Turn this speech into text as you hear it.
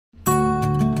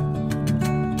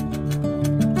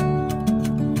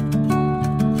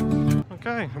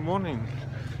Okay, good morning.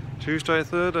 Tuesday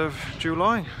 3rd of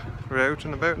July. We're out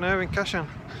and about now in Kashan.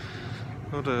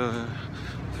 Got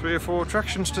 3 or 4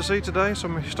 attractions to see today,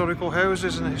 some historical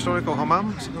houses and a historical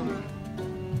hammam.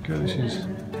 Okay, this is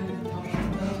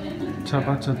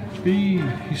Tabatabaei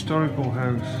Historical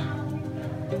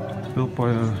House, built by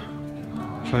a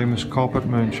famous carpet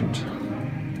merchant.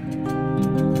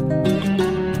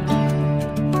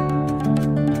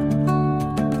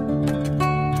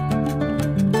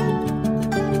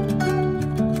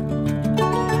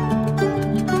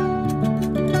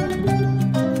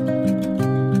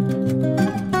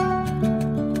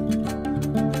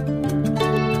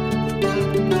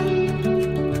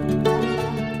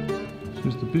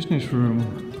 Business room,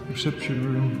 reception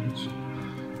room. It's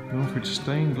known for its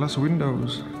stained glass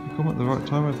windows. They come at the right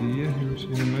time of the year. It's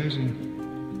an amazing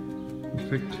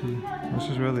effect here. This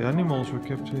is where the animals were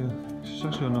kept here. This is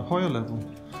actually on a higher level,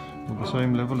 or the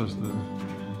same level as the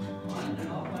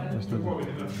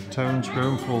town's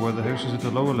ground floor, where the house is at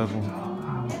the lower level.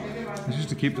 This is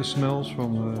to keep the smells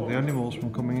from the animals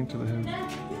from coming into the house.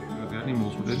 The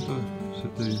animals would enter. It's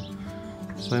at the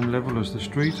same level as the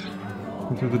street.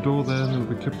 Through the door there, and they would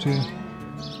be kept here,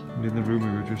 and in the room we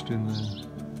were just in there.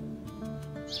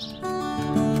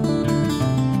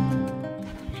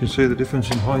 You can see the difference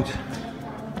in height.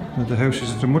 The house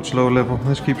is at a much lower level.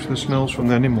 This keeps the smells from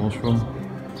the animals from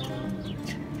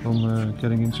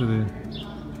getting into the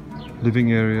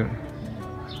living area.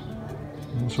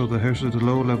 Also the house is at a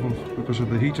lower level because of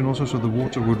the heat, and also so the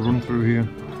water would run through here,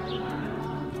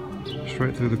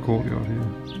 straight through the courtyard here.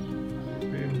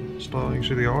 Style. You can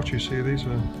see the arches here. These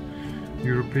are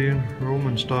European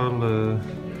Roman style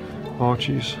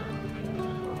arches.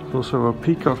 There's also a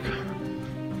peacock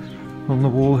on the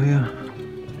wall here.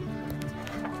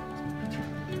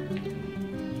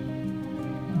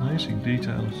 Amazing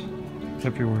details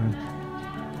everywhere.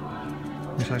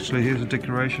 This actually here's a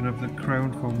decoration of the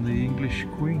crown from the English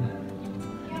Queen.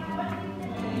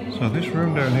 So this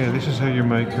room down here, this is how you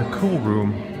make a cool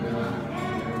room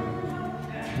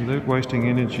without wasting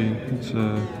energy. It's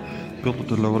built at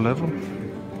the lower level,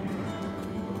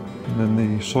 and then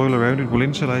the soil around it will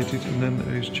insulate it, and then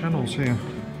there's channels here.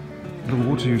 The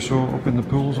water you saw up in the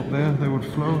pools up there, they would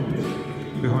flow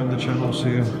behind the channels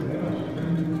here.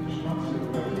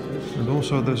 And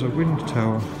also there's a wind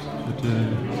tower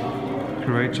that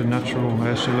creates a natural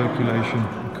air circulation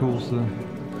and cools the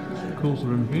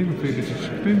room. You can feel it's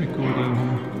extremely cool down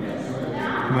here.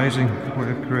 Amazing way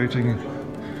of creating a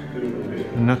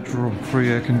natural free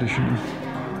air conditioning.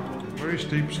 Very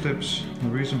steep steps. The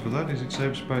reason for that is it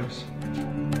saves space.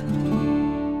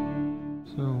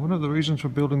 So one of the reasons for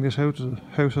building this house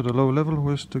at a low level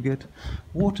was to get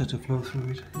water to flow through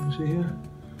it. You can see here,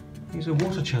 these are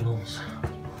water channels.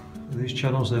 These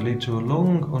channels, they lead to a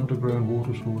long underground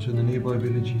water source in the nearby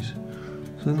villages.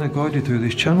 So then they guide you through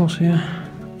these channels here,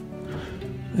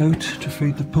 out to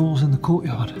feed the pools in the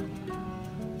courtyard.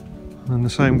 And the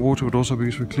same water would also be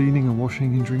used for cleaning and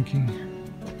washing and drinking.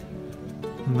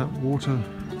 And that water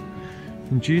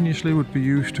ingeniously would be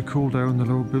used to cool down the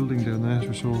lower building down there, as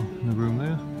we saw in the room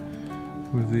there,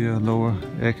 with the lower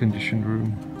air-conditioned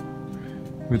room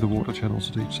with the water channels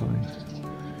at each side.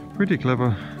 Pretty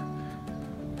clever.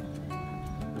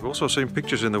 We've also seen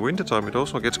pictures in the winter time. It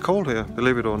also gets cold here,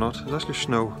 believe it or not. There's actually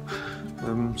snow.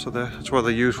 So that's why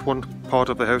they use one part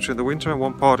of the house in the winter and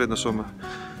one part in the summer.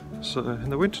 So in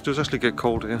the winter it does actually get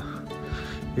cold here,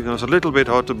 even though it's a little bit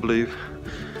hard to believe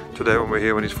today when we're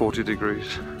here when it's 40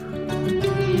 degrees.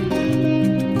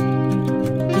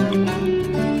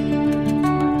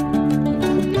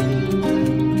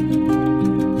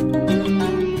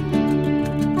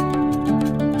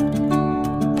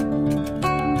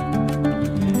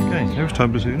 Okay, now it's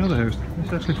time to see another house.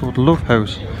 It's actually called Love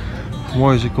House.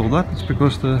 Why is it called that? It's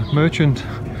because the merchant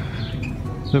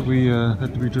that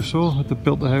we just saw, that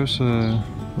built the house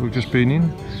we've just been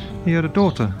in, he had a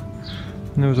daughter,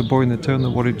 and there was a boy in the town that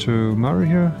wanted to marry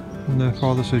her, and their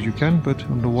father says you can, but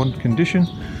under one condition: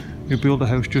 you build a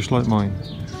house just like mine.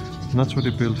 And that's what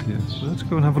he built here. So let's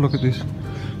go and have a look at this.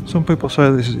 Some people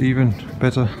say this is even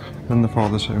better than the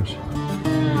father's house.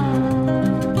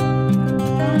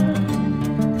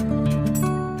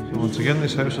 So once again,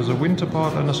 this house has a winter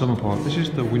part and a summer part. This is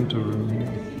the winter room.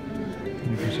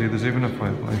 You can see there's even a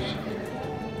fireplace.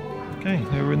 Okay,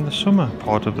 now we're in the summer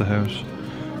part of the house.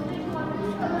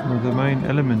 One of the main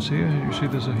elements here, you see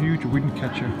there's a huge wind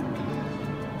catcher,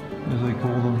 as they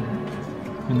call them,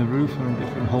 in the roof, and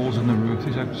different holes in the roof.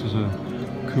 This acts as a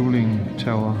cooling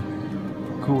tower,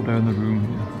 cool down the room.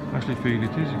 I actually feel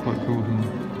it is quite cool here.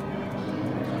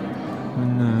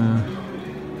 And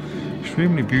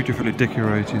extremely beautifully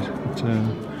decorated.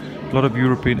 It a lot of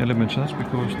European elements. That's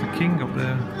because the king up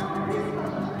there,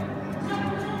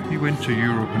 he went to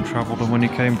Europe and travelled, and when he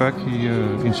came back he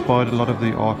inspired a lot of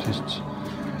the artists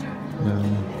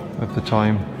of the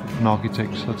time and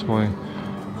architects. That's why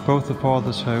both the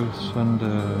father's house and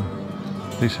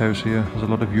this house here has a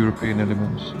lot of European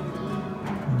elements.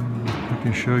 I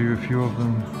can show you a few of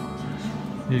them.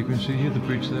 Here you can see here the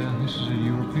bridge there. This is a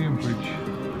European bridge.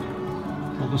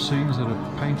 All the scenes that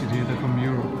are painted here, they're from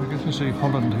Europe. I guess you see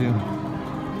Holland here.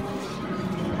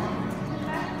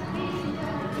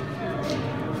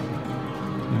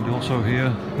 And also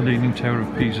here, the Leaning Tower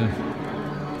of Pisa.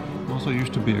 Also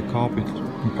used to be a carpet.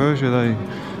 In Persia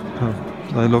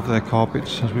they love their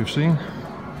carpets, as we've seen.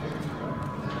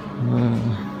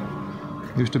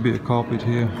 Used to be a carpet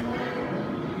here.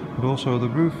 But also the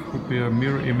roof would be a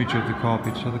mirror image of the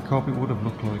carpet, so the carpet would have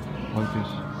looked like this.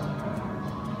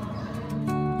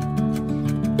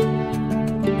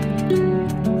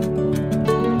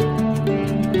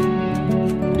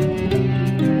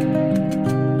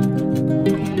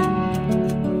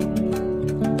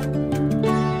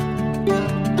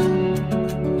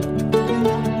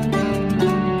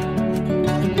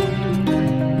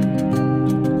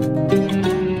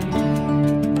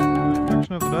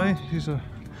 This is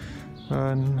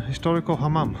an historical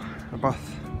hammam, a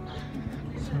bath.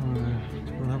 So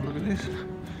we'll have a look at this.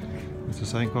 It's the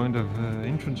same kind of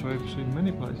entranceway we've seen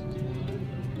many places.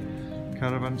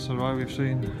 Caravanserai we've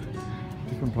seen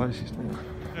different places now.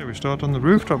 Yeah, we start on the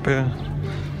rooftop here.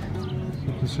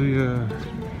 You can see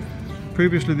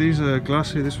previously these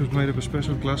glass here, this was made of a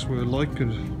special glass where light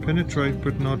could penetrate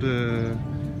but not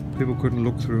people couldn't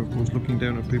look through, of course, looking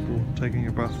down at people taking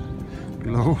a bath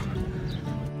below.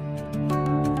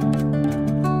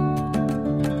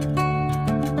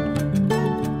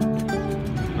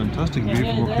 Fantastic view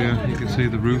from up here. You can see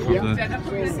the roof of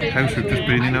the house we've just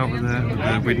been in over there with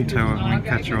the wind tower and wind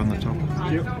catcher on the top.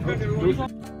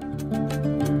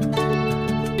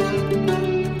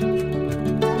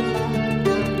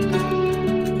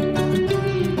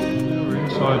 We're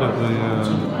inside of the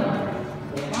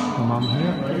hammam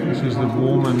here. This is the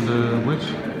warm and wet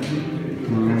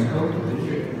room.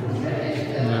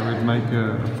 We'd make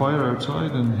a fire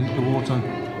outside and heat the water,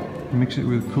 mix it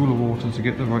with cooler water to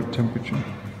get the right temperature.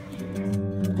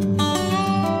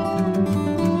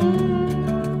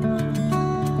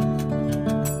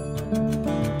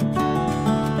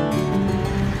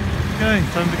 Okay,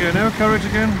 time to go in our carriage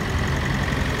again.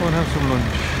 Go and have some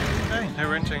lunch. Okay, now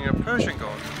we're entering a Persian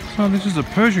garden. So this is a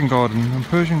Persian garden, and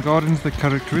Persian gardens, the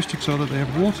characteristics are that they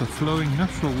have water flowing,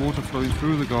 natural water flowing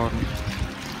through the garden.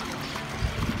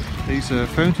 These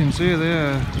fountains here,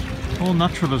 they're all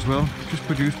natural as well, just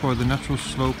produced by the natural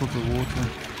slope of the water.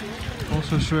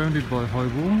 Also surrounded by high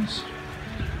walls.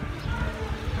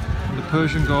 And the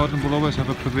Persian garden will always have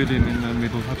a pavilion in the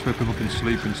middle, that's where people can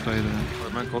sleep and stay there. A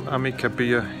man called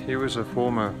Amir, he was a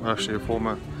former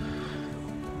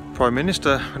Prime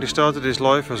Minister, and he started his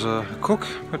life as a cook,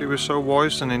 but he was so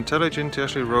wise and intelligent he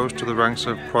actually rose to the ranks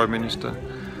of Prime Minister.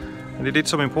 And he did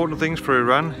some important things for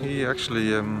Iran. He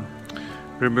actually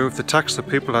removed the tax that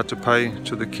people had to pay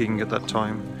to the king at that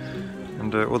time,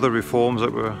 and other reforms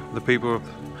that the people of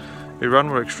Iran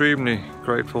were extremely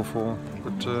grateful for.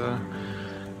 But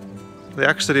the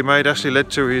acts that he made actually led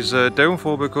to his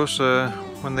downfall, because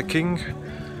when the king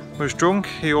was drunk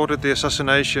he ordered the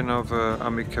assassination of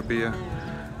Amir,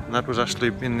 and that was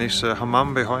actually in this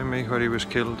hammam behind me where he was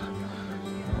killed,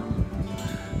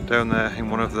 down there in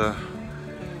one of the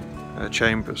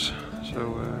chambers.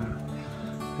 So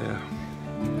yeah.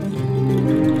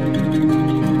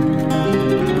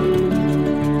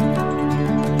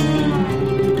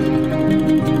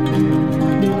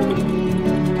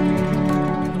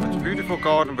 It's a beautiful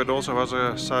garden, but also has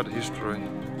a sad history.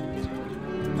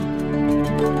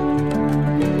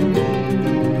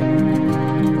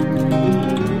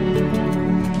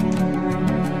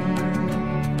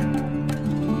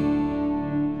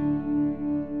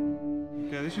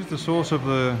 Okay, this is the source of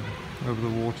the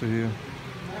water here.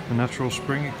 A natural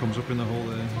spring, it comes up in the hole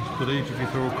there. It's believed if you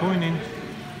throw a coin in,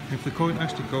 if the coin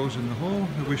actually goes in the hole,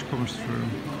 the wish comes through.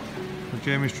 But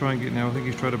Jamie's trying it now. I think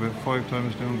he's tried about 5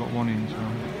 times now and got one in, so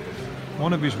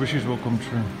one of his wishes will come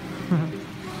true.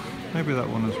 Maybe that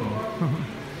one as well.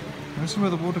 This is where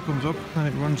the water comes up, and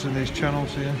it runs in these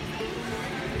channels here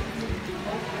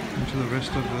into the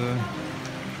rest of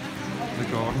the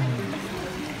garden.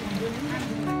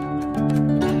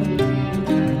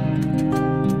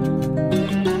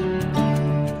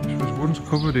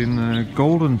 Covered in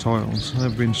golden tiles.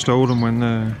 They've been stolen when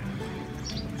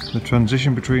the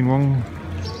transition between one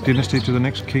dynasty to the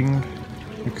next king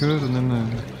occurred, and then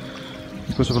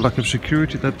because of a lack of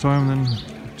security at that time, then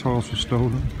tiles were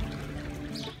stolen.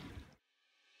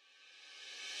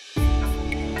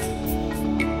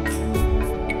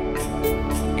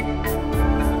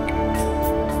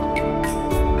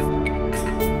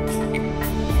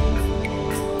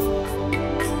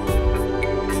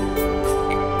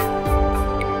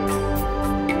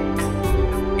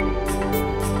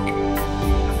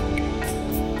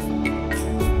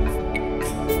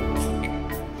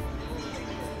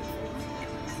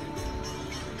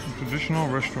 Traditional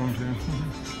restaurant here.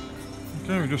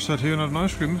 Okay, we just sat here and had an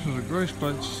ice cream. This is a great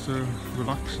place to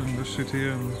relax and just sit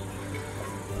here and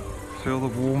feel the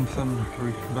warmth and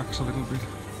relax a little bit.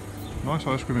 Nice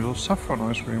ice cream, it's all saffron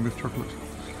ice cream with chocolate.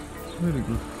 Really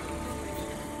good.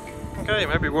 Okay, you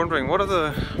may be wondering, what are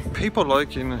the people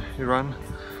like in Iran?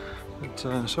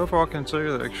 But, so far I can tell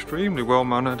you they're extremely well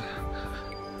mannered,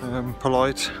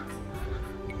 polite,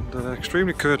 and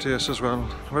extremely courteous as well,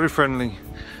 very friendly.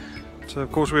 So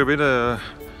of course we're a bit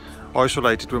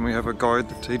isolated when we have a guide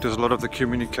that he does a lot of the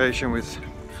communication with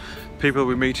people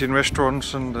we meet in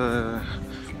restaurants and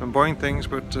buying things,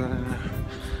 but the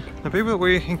people that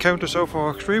we encounter so far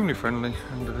are extremely friendly,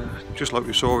 and just like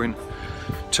we saw in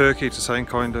Turkey, it's the same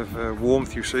kind of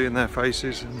warmth you see in their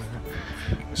faces, and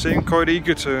they seem quite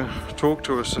eager to talk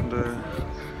to us, and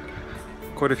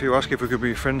quite a few ask if we could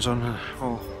be friends on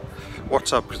or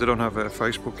WhatsApp, because they don't have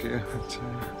Facebook here. But,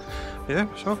 yeah,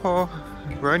 so far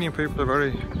Iranian people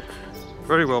are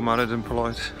very well mannered and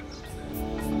polite.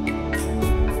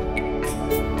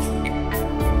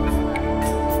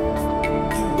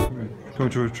 We're going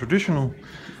to a traditional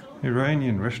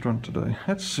Iranian restaurant today.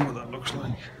 Let's see what that looks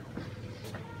like.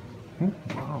 Ooh,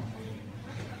 wow.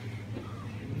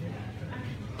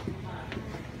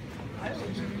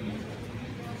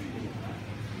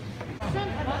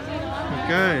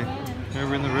 Okay, now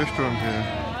we're in the restaurant here.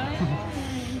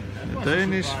 The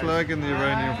Danish flag and the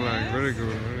Iranian flag. Very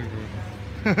good,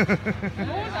 very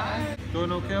good.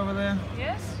 Doing okay over there?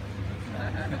 Yes.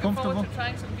 You comfortable?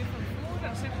 Trying some different food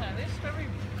and sitting like this. Very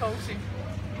cozy.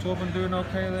 Torben doing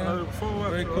okay there?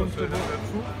 Very comfortable.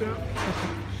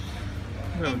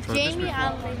 And Jamie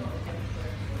Allen.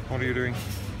 What are you doing?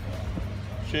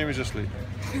 Jamie's asleep.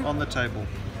 On the table.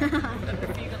 Feet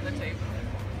on the table.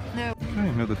 No.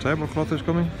 Okay, now the tablecloth is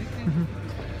coming.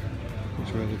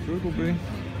 That's where the food will be.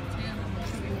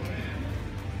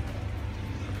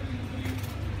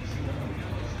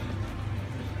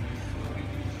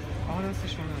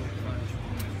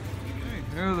 Okay,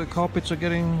 here the carpets are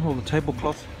getting, or the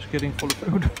tablecloth is getting full of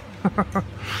food.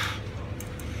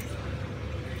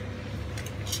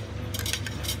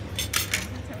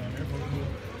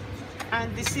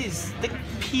 And this is the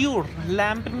pure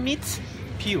lamb meat,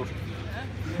 pure.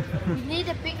 We need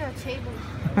a bigger table.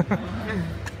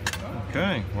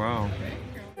 Okay, wow.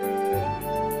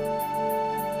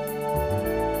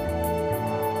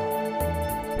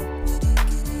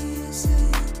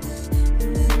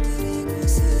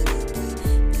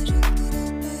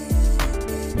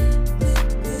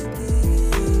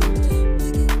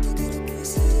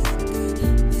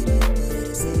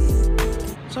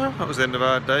 So that was the end of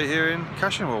our day here in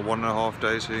Kashan, well 1.5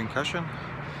 days here in Kashan.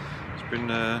 It's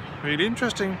been a really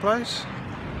interesting place.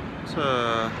 It's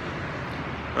a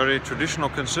very traditional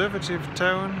conservative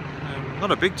town,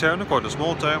 not a big town, not quite a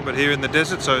small town, but here in the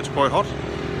desert, so it's quite hot.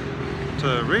 It's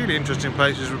a really interesting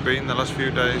places we've been the last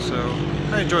few days, so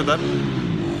I enjoyed that.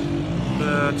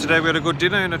 Today we had a good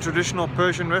dinner in a traditional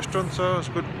Persian restaurant, so it's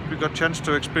good we got a chance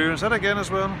to experience that again as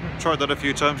well. Tried that a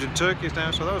few times in Turkey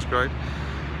now, so that was great.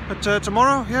 But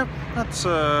tomorrow, yeah, that's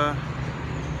gonna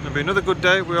be another good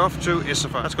day. We're off to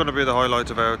Isfahan. That's going to be the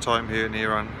highlight of our time here in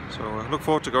Iran. So I look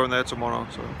forward to going there tomorrow.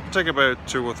 So it'll take about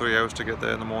 2 or 3 hours to get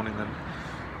there in the morning, then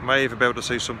may even be able to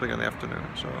see something in the afternoon.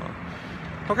 So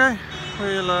okay,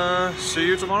 we'll see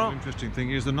you tomorrow. Interesting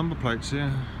thing is the number plates here,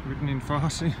 written in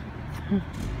Farsi.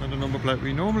 Not the number plate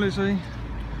we normally see.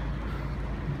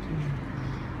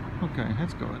 Okay,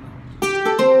 let's go.